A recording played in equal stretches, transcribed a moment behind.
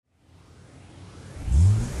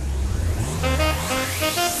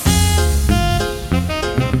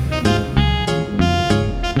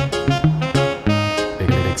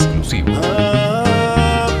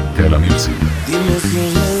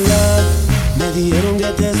dijeron que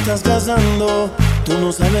te estás casando. Tú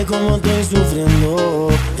no sabes cómo estoy sufriendo.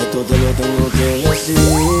 Esto te lo tengo que decir.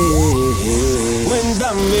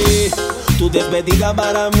 Cuéntame, tu despedida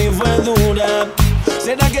para mí fue dura.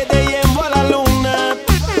 ¿Será que te llevo a la luna?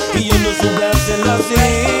 Y yo no supe hacerlo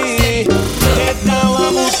así. Te estaba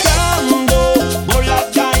buscando por la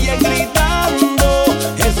calle gritando.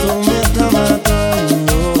 Eso me está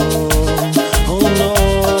matando. Oh no.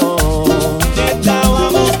 Te estaba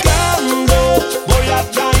buscando por la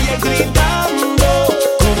calle gritando,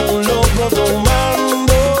 como un loco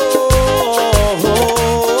tomando.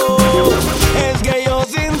 Es que yo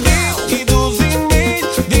sin ti y tú sin mí.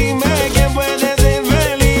 Dime quién puede ser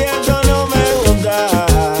feliz. Esto no me gusta.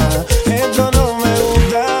 Esto no me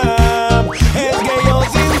gusta. Es que yo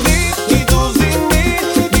sin ti y tú sin mí.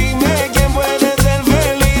 Dime quién puede ser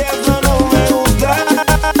feliz. Esto no me gusta.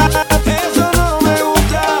 Eso no me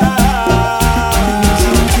gusta.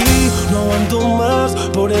 Sin ti no aguanto más.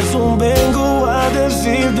 Por eso vengo a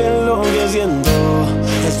decirte lo que siento.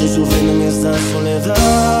 Estoy sufriendo en esta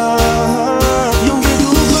soledad.